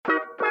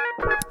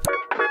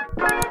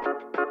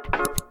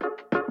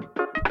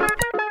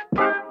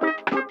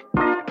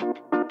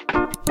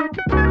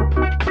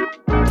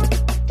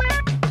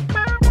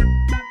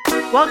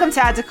Welcome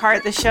to Add to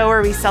Cart, the show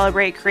where we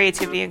celebrate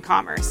creativity in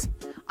commerce.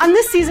 On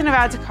this season of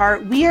Add to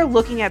Cart, we are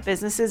looking at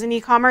businesses in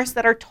e-commerce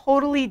that are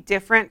totally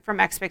different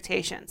from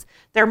expectations.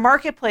 They're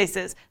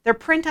marketplaces, they're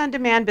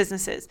print-on-demand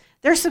businesses,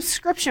 they're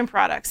subscription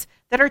products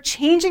that are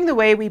changing the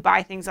way we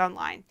buy things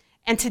online.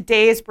 And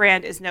today's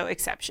brand is no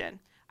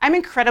exception. I'm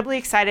incredibly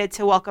excited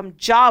to welcome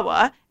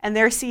JAWA and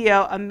their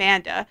CEO,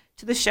 Amanda,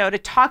 to the show to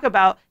talk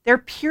about their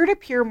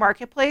peer-to-peer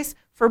marketplace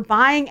for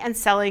buying and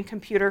selling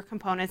computer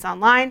components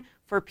online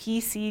for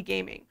PC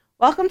gaming.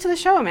 Welcome to the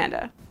show,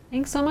 Amanda.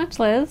 Thanks so much,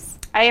 Liz.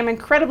 I am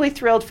incredibly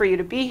thrilled for you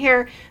to be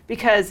here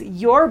because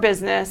your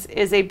business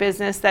is a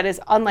business that is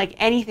unlike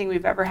anything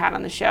we've ever had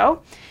on the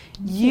show.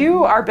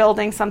 You are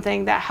building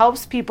something that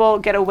helps people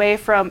get away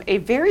from a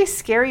very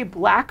scary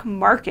black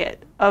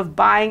market of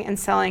buying and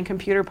selling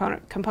computer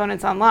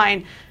components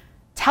online.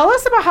 Tell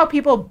us about how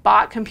people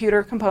bought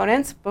computer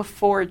components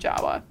before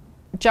JAWA.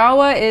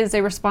 JAWA is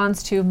a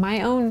response to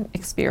my own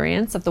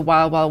experience of the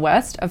Wild Wild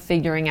West of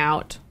figuring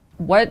out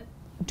what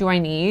do I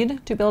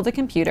need to build a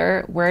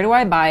computer, where do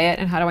I buy it,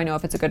 and how do I know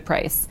if it's a good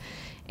price?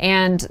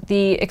 And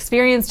the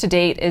experience to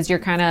date is you're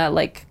kind of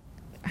like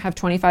have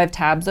 25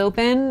 tabs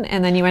open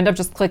and then you end up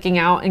just clicking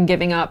out and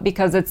giving up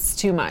because it's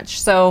too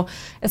much. So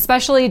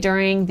especially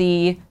during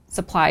the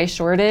supply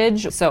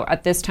shortage, so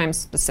at this time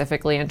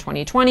specifically in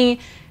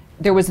 2020,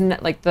 there was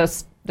like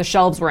the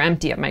shelves were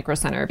empty at Micro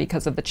Center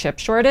because of the chip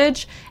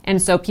shortage.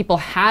 And so people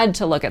had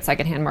to look at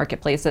secondhand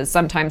marketplaces,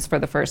 sometimes for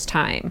the first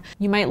time.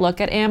 You might look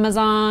at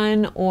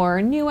Amazon or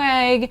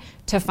Newegg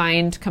to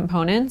find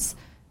components.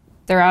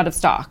 They're out of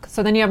stock.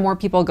 So then you have more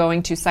people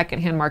going to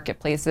secondhand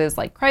marketplaces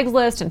like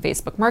Craigslist and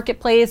Facebook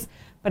Marketplace,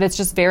 but it's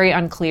just very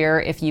unclear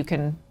if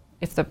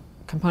the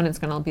component's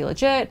gonna be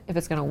legit, if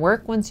it's gonna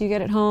work once you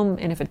get it home,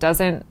 and if it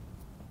doesn't,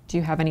 do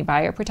you have any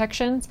buyer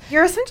protections?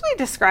 You're essentially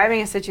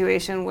describing a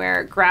situation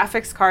where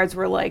graphics cards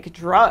were like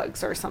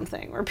drugs or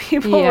something, where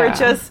people were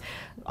just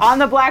on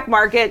the black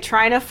market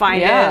trying to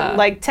find it,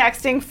 like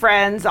texting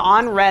friends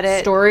on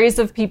Reddit. Stories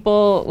of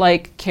people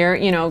like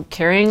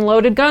carrying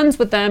loaded guns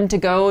with them to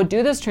go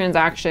do this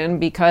transaction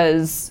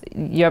because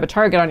you have a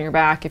target on your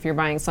back if you're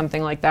buying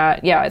something like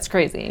that. Yeah, it's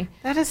crazy.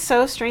 That is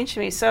so strange to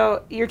me.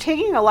 So you're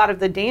taking a lot of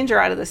the danger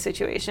out of the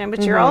situation,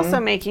 but you're also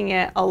making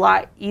it a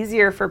lot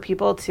easier for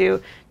people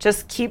to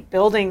just keep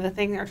building the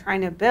thing they're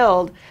trying to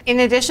build.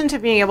 In addition to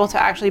being able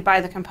to actually buy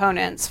the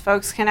components,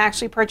 folks can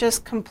actually purchase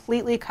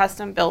completely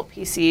custom-built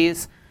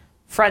PCs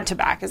front to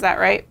back. Is that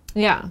right?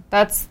 Yeah,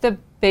 that's the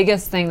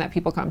biggest thing that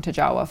people come to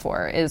JAWA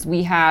for, is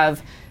we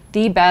have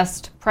the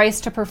best price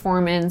to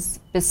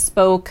performance,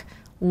 bespoke,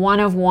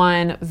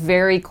 one-of-one,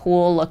 very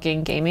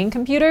cool-looking gaming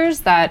computers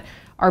that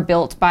are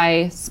built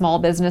by small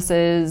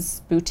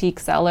businesses, boutique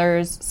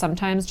sellers,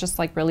 sometimes just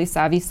like really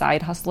savvy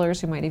side hustlers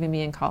who might even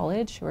be in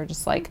college, who are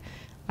just like,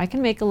 I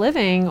can make a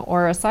living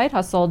or a side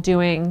hustle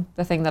doing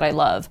the thing that I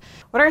love.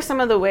 What are some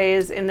of the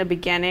ways in the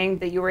beginning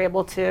that you were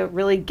able to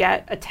really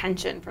get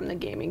attention from the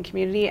gaming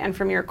community and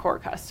from your core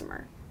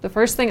customer? The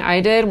first thing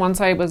I did once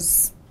I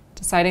was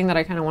deciding that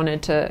I kind of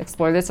wanted to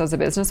explore this as a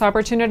business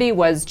opportunity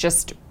was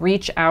just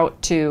reach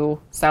out to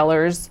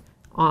sellers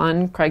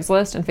on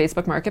Craigslist and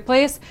Facebook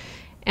Marketplace.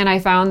 And I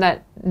found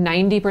that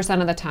 90%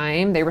 of the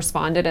time they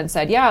responded and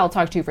said, yeah, I'll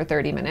talk to you for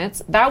 30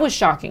 minutes. That was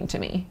shocking to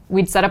me.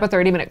 We'd set up a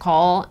 30-minute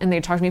call and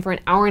they'd talk to me for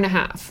an hour and a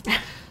half.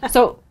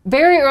 So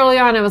very early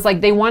on, I was like,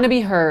 they want to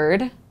be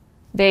heard.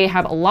 They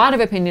have a lot of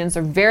opinions.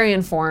 They're very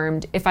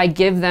informed. If I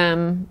give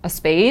them a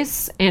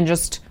space and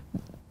just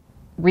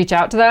reach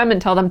out to them and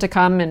tell them to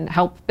come and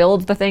help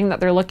build the thing that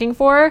they're looking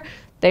for,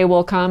 they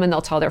will come and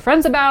they'll tell their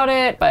friends about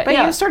it. But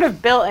you sort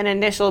of built an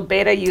initial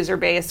beta user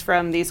base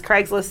from these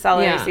Craigslist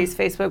sellers, these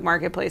Facebook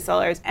Marketplace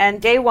sellers. And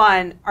day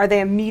one, are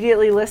they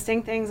immediately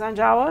listing things on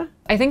JAWA?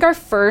 I think our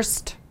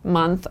first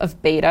month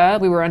of beta,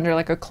 we were under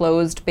like a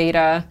closed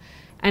beta.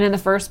 And in the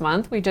first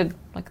month, we did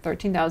like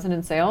 13,000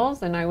 in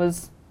sales. And I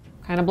was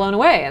kind of blown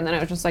away. And then it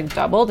was just like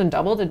doubled and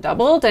doubled and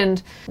doubled.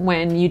 And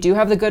when you do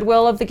have the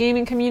goodwill of the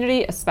gaming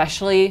community,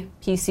 especially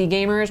PC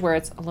gamers, where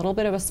it's a little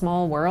bit of a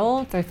small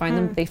world, they find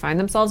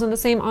themselves in the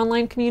same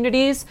online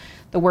communities.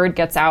 The word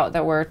gets out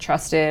that we're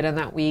trusted and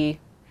that we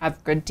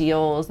have good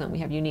deals and we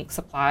have unique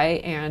supply,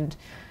 and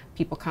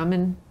people come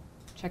and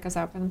check us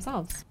out for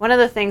themselves. One of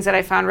the things that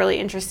I found really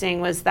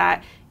interesting was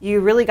that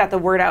you really got the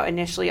word out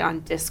initially on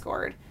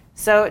Discord.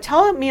 So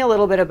tell me a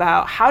little bit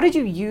about how did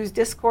you use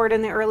Discord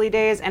in the early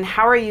days, and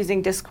how are you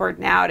using Discord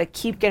now to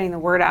keep getting the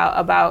word out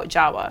about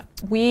JAWA?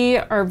 We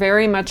are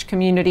very much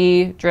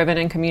community driven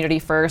and community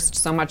first,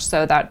 so much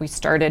so that we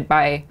started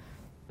by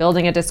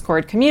building a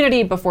Discord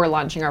community before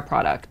launching our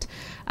product.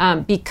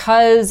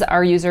 Because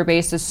our user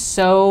base is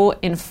so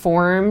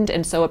informed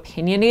and so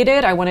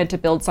opinionated, I wanted to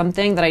build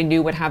something that I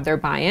knew would have their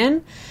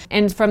buy-in.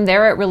 And from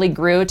there, it really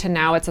grew to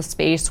now it's a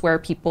space where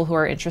people who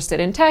are interested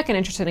in tech and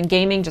interested in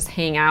gaming just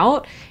hang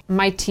out.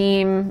 My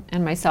team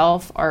and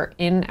myself are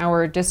in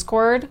our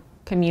Discord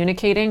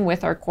communicating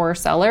with our core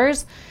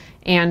sellers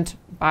and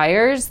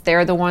buyers.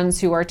 They're the ones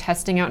who are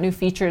testing out new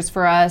features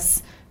for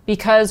us,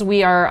 because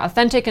we are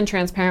authentic and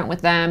transparent with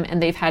them, and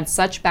they've had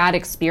such bad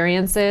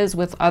experiences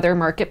with other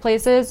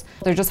marketplaces,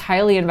 they're just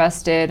highly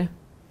invested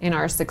in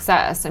our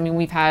success. I mean,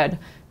 we've had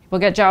people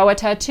get JAWA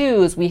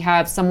tattoos. We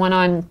have someone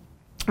on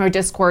our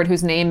Discord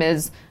whose name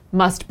is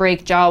Must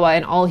Break JAWA,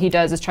 and all he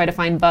does is try to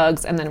find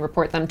bugs and then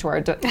report them to our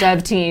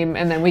dev team,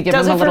 and then we give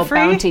him a little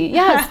bounty.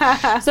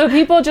 Yes. So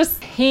people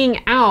just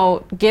hang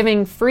out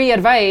giving free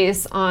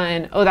advice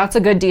on, oh, that's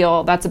a good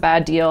deal, that's a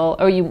bad deal.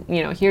 Oh, you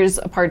know, here's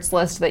a parts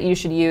list that you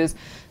should use.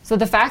 So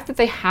the fact that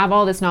they have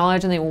all this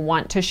knowledge and they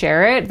want to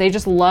share it, they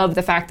just love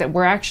the fact that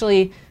we're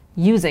actually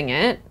using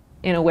it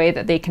in a way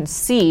that they can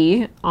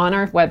see on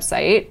our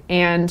website.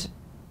 And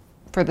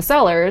for the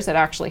sellers, it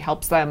actually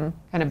helps them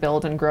kind of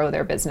build and grow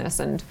their business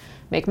and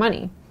make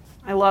money.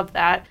 I love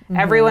that.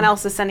 Everyone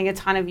else is sending a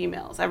ton of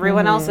emails.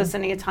 Everyone else is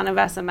sending a ton of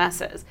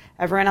SMSs.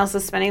 Everyone else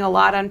is spending a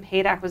lot on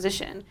paid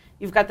acquisition.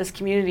 You've got this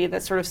community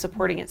that's sort of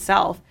supporting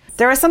itself.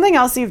 There was something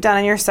else you've done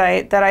on your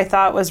site that I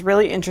thought was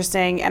really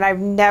interesting, and I've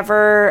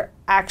never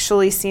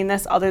actually seen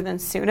this other than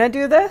Suna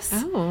do this.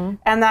 Oh.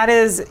 And that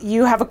is,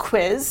 you have a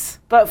quiz,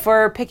 but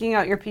for picking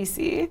out your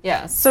PC.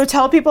 Yes. So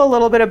tell people a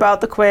little bit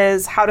about the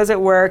quiz. How does it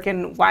work,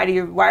 and why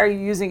are you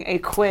using a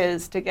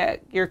quiz to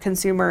get your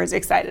consumers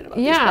excited about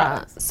these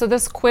products? So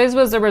this quiz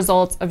was a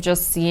result of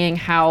just seeing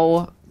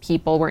how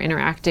people were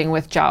interacting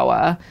with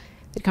JAWA.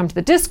 They'd come to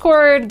the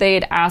Discord,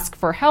 they'd ask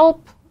for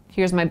help.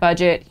 Here's my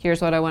budget,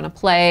 here's what I want to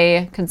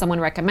play. Can someone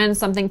recommend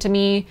something to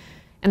me?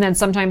 And then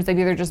sometimes they'd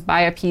either just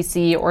buy a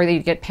PC or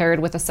they'd get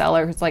paired with a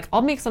seller who's like,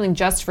 I'll make something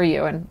just for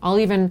you, and I'll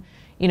even,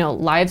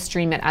 live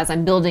stream it as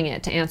I'm building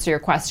it to answer your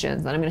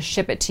questions. And I'm going to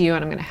ship it to you,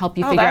 and I'm going to help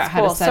you figure out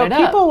how to set it up.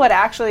 So people would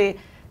actually,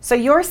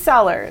 your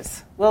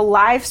sellers will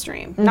live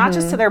stream, not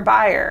just to their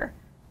buyer,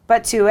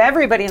 but to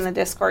everybody in the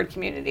Discord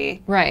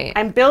community. Right.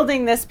 I'm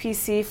building this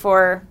PC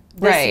for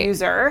this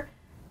user.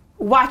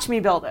 Watch me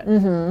build it.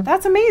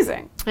 That's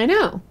amazing. I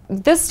know.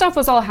 This stuff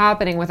was all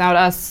happening without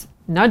us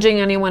nudging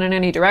anyone in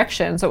any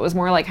direction. So it was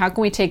more like, how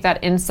can we take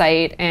that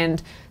insight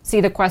and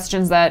see the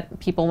questions that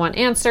people want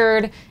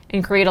answered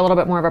and create a little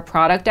bit more of a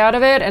product out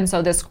of it? And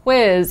so this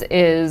quiz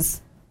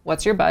is,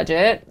 what's your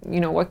budget?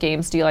 What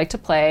games do you like to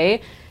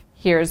play?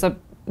 Here's 10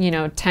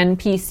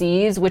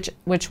 PCs,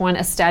 which one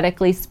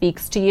aesthetically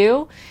speaks to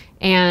you,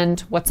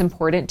 and what's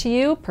important to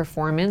you,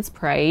 performance,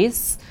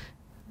 price,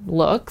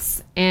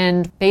 looks.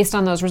 And based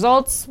on those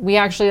results, we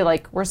actually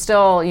we're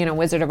still,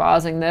 Wizard of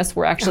Ozing this.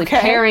 We're actually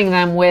pairing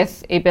them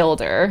with a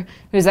builder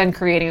who's then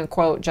creating a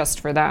quote just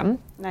for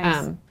them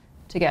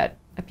to get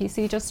a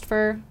PC just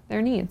for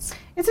their needs.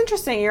 It's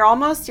interesting. You're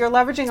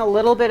leveraging a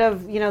little bit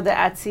of, the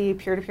Etsy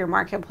peer-to-peer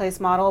marketplace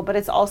model, but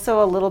it's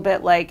also a little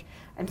bit like,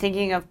 I'm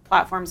thinking of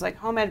platforms like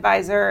Home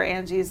Advisor,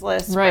 Angie's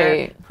List,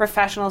 where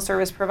professional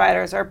service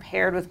providers are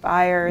paired with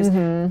buyers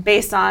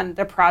based on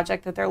the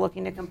project that they're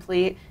looking to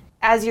complete.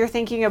 As you're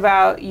thinking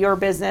about your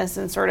business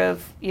and sort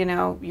of,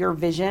 your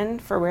vision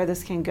for where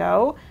this can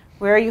go,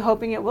 where are you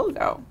hoping it will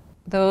go?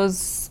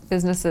 Those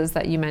businesses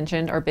that you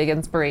mentioned are big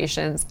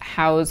inspirations.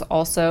 House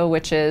also,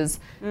 which is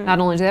not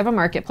only do they have a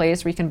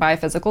marketplace where you can buy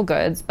physical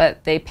goods,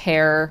 but they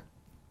pair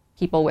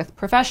people with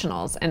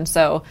professionals. And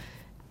so,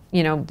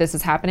 this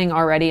is happening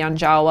already on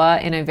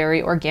JAWA in a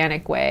very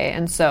organic way.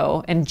 And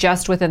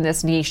just within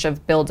this niche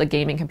of build a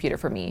gaming computer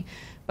for me.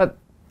 But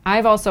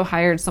I've also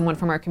hired someone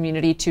from our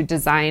community to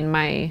design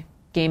my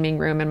gaming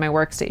room and my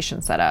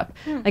workstation setup.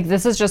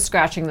 This is just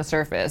scratching the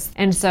surface.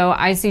 And so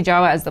I see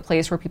JAWA as the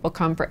place where people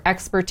come for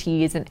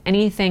expertise in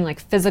anything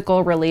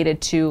physical related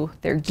to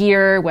their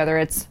gear, whether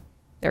it's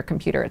their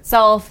computer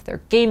itself,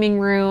 their gaming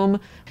room,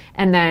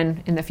 and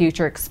then in the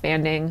future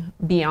expanding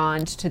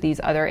beyond to these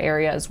other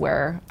areas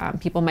where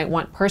people might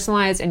want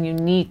personalized and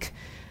unique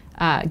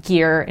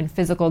gear and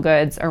physical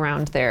goods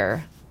around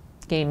their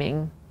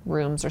gaming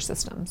rooms or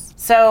systems.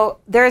 So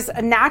there's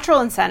a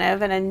natural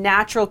incentive and a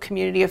natural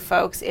community of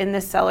folks in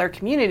the seller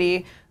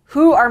community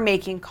who are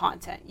making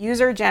content,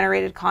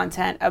 user-generated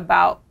content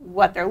about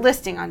what they're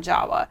listing on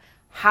JAWA,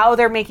 how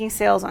they're making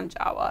sales on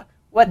JAWA,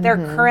 what they're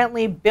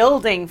currently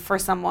building for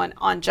someone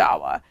on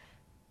JAWA.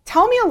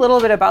 Tell me a little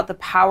bit about the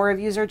power of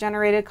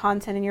user-generated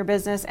content in your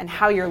business and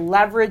how you're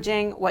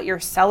leveraging what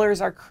your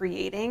sellers are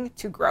creating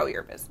to grow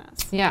your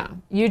business. Yeah,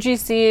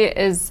 UGC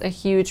is a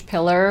huge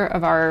pillar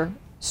of our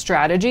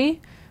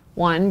strategy.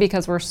 One,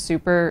 because we're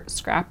super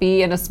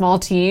scrappy and a small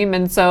team,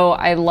 and so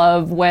I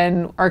love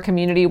when our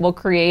community will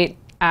create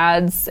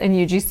ads in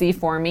UGC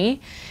for me.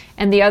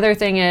 And the other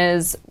thing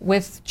is,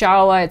 with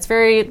JAWA, it's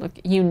very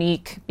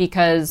unique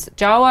because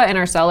JAWA and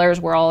our sellers,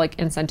 we're all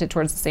incented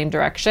towards the same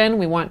direction.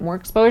 We want more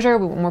exposure.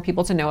 We want more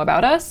people to know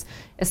about us,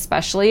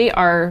 especially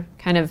our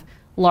kind of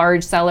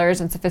large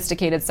sellers and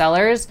sophisticated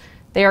sellers.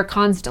 They are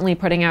constantly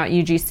putting out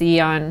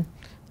UGC on,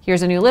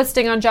 here's a new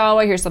listing on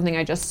JAWA, here's something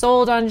I just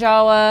sold on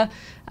JAWA,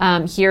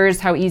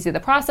 here's how easy the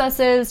process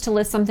is to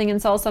list something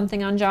and sell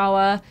something on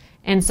JAWA.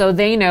 And so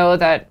they know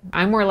that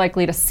I'm more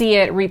likely to see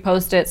it,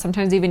 repost it,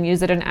 sometimes even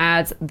use it in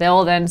ads.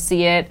 They'll then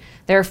see it,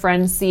 their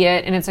friends see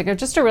it, and it's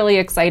just a really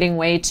exciting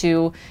way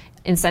to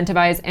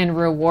incentivize and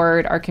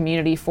reward our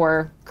community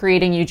for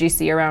creating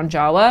UGC around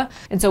JAWA.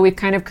 And so we've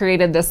kind of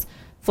created this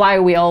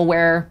flywheel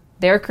where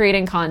they're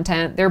creating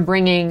content, they're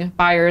bringing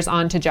buyers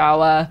onto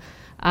JAWA.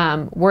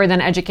 We're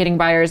then educating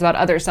buyers about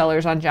other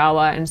sellers on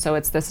JAWA. And so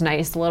it's this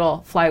nice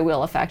little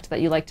flywheel effect that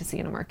you like to see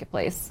in a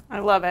marketplace. I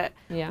love it.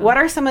 Yeah. What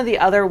are some of the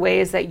other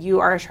ways that you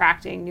are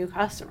attracting new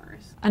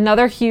customers?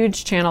 Another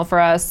huge channel for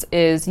us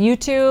is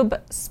YouTube,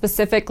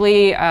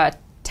 specifically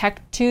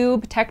tech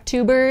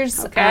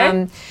tubers.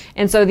 Okay.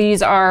 And so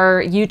these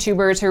are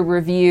YouTubers who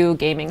review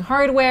gaming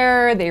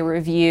hardware. They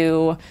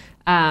review,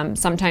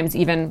 sometimes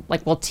even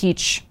like will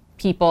teach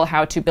people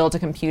how to build a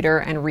computer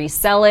and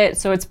resell it.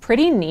 So it's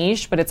pretty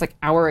niche, but it's like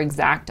our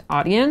exact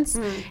audience.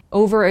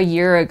 Over a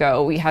year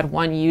ago, we had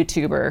one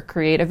YouTuber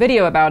create a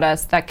video about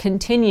us that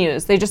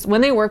continues.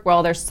 When they work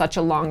well, there's such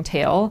a long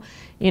tail.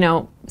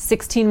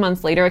 16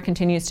 months later, it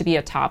continues to be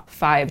a top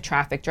 5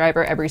 traffic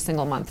driver every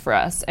single month for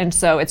us. And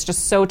so it's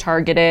just so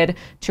targeted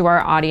to our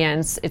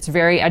audience. It's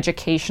very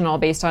educational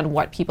based on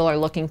what people are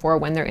looking for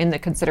when they're in the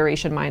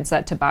consideration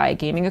mindset to buy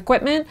gaming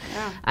equipment.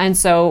 Yeah. And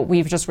so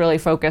we've just really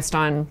focused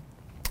on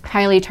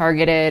highly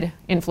targeted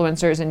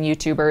influencers and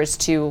YouTubers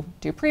to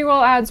do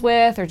pre-roll ads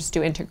with or just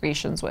do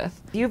integrations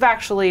with. You've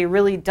actually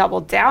really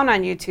doubled down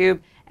on YouTube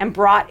and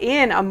brought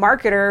in a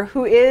marketer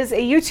who is a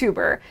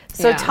YouTuber.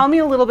 So tell me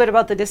a little bit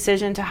about the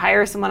decision to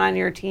hire someone on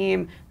your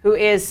team who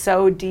is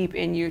so deep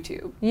in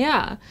YouTube.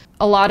 Yeah.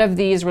 A lot of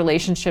these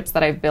relationships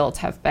that I've built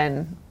have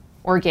been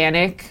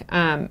organic,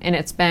 and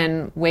it's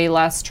been way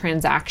less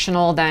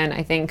transactional than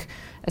I think,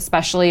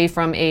 especially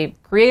from a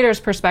creator's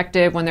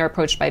perspective, when they're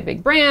approached by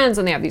big brands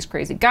and they have these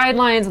crazy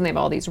guidelines and they have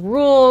all these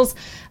rules.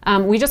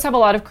 We just have a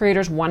lot of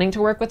creators wanting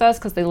to work with us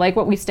because they like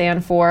what we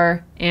stand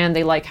for and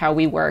they like how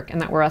we work and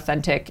that we're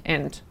authentic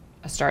and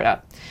a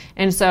startup.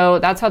 And so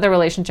that's how the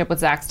relationship with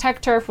Zach's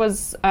Tech Turf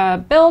was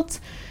built.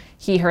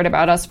 He heard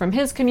about us from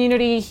his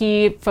community.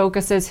 He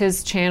focuses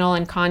his channel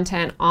and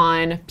content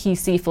on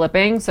PC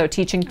flipping, so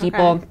teaching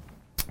people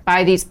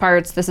buy these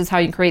parts, this is how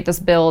you create this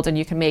build, and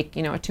you can make,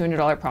 a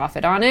 $200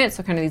 profit on it.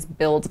 So kind of these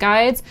build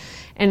guides.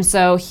 And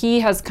so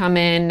he has come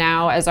in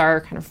now as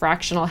our kind of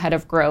fractional head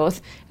of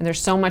growth. And there's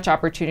so much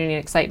opportunity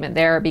and excitement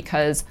there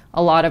because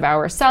a lot of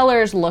our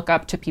sellers look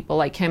up to people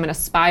like him and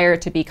aspire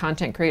to be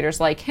content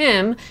creators like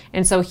him.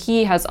 And so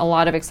he has a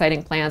lot of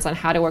exciting plans on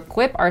how to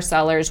equip our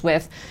sellers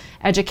with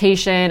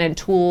education and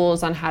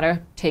tools on how to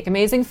take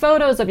amazing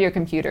photos of your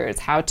computers,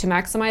 how to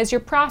maximize your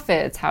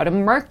profits, how to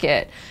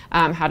market,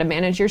 how to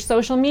manage your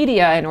social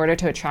media in order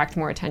to attract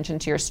more attention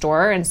to your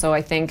store. And so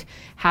I think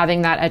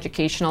having that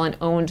educational and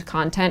owned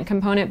content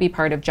component be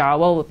part of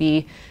JAWA will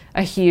be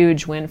a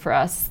huge win for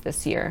us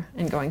this year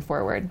and going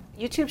forward.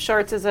 YouTube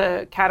Shorts is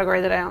a category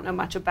that I don't know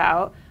much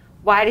about.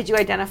 Why did you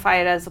identify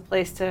it as a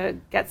place to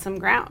get some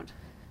ground?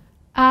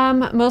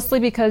 Mostly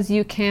because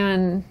you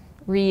can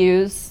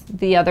reuse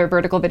the other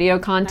vertical video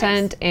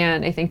content. Nice.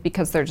 And I think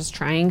because they're just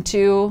trying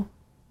to,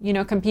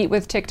 compete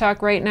with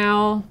TikTok right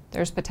now,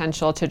 there's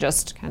potential to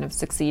just kind of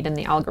succeed in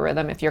the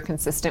algorithm if you're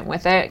consistent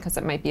with it, because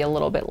it might be a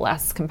little bit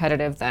less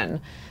competitive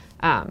than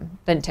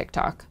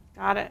TikTok.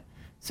 Got it.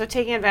 So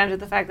taking advantage of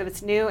the fact that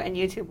it's new and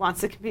YouTube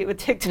wants to compete with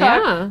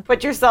TikTok,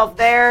 put yourself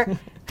there.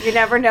 You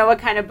never know what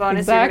kind of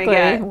bonus you're going to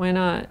get. Why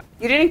not?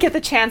 You didn't get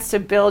the chance to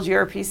build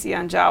your PC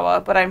on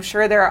JAWA, but I'm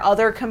sure there are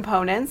other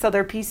components,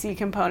 other PC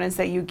components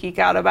that you geek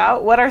out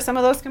about. What are some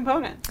of those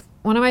components?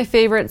 One of my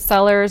favorite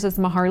sellers is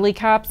Maharly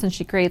Caps, and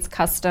she creates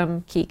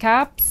custom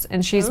keycaps.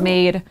 And she's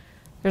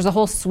there's a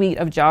whole suite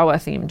of JAWA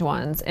themed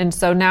ones. And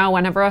so now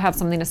whenever I have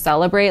something to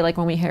celebrate, like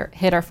when we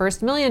hit our first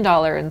 $1 million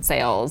in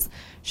sales,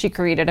 she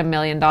created a $1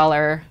 million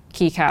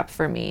keycap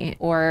for me.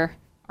 Or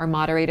our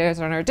moderators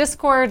on our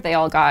Discord, they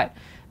all got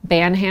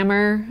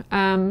Banhammer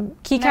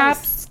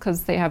keycaps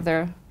because they have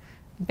their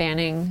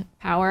banning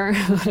power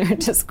on our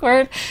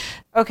Discord.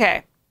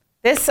 Okay.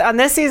 On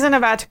this season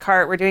of Add to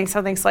Cart, we're doing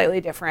something slightly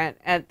different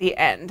at the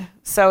end.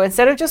 So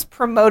instead of just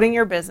promoting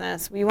your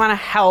business, we want to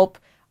help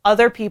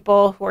other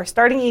people who are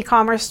starting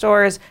e-commerce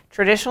stores,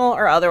 traditional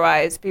or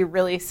otherwise, be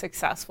really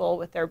successful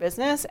with their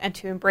business and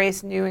to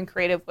embrace new and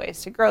creative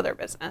ways to grow their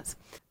business.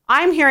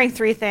 I'm hearing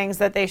 3 things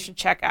that they should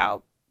check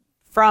out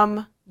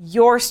from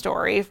your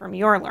story, from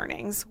your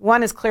learnings.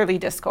 One is clearly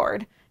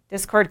Discord.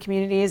 Discord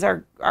communities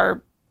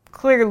are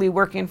clearly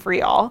working for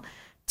y'all.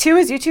 2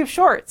 is YouTube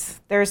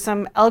Shorts. There's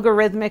some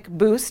algorithmic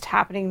boost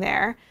happening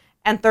there.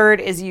 And 3rd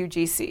is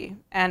UGC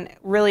and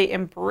really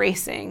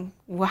embracing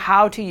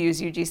how to use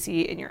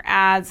UGC in your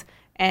ads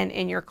and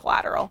in your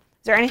collateral.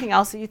 Is there anything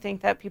else that you think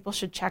that people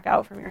should check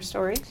out from your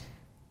story?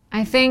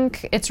 I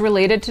think it's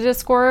related to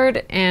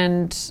Discord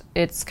and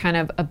it's kind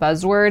of a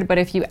buzzword, but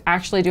if you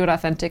actually do it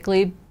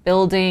authentically,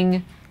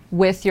 building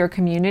with your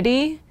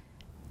community,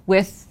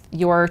 with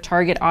your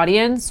target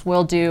audience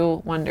will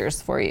do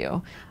wonders for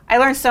you. I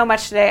learned so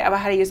much today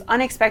about how to use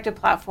unexpected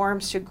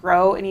platforms to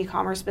grow an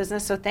e-commerce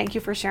business, so thank you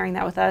for sharing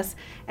that with us.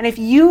 And if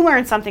you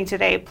learned something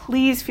today,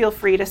 please feel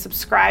free to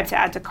subscribe to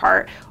Add to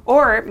Cart,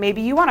 or maybe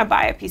you want to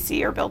buy a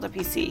PC or build a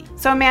PC.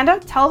 So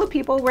Amanda, tell the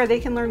people where they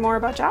can learn more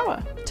about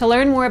JAWA. To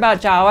learn more about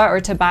JAWA or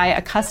to buy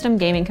a custom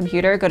gaming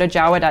computer, go to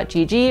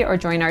jawa.gg or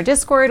join our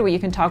Discord where you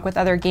can talk with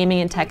other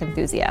gaming and tech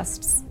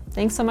enthusiasts.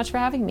 Thanks so much for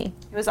having me.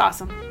 It was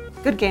awesome.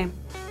 Good game.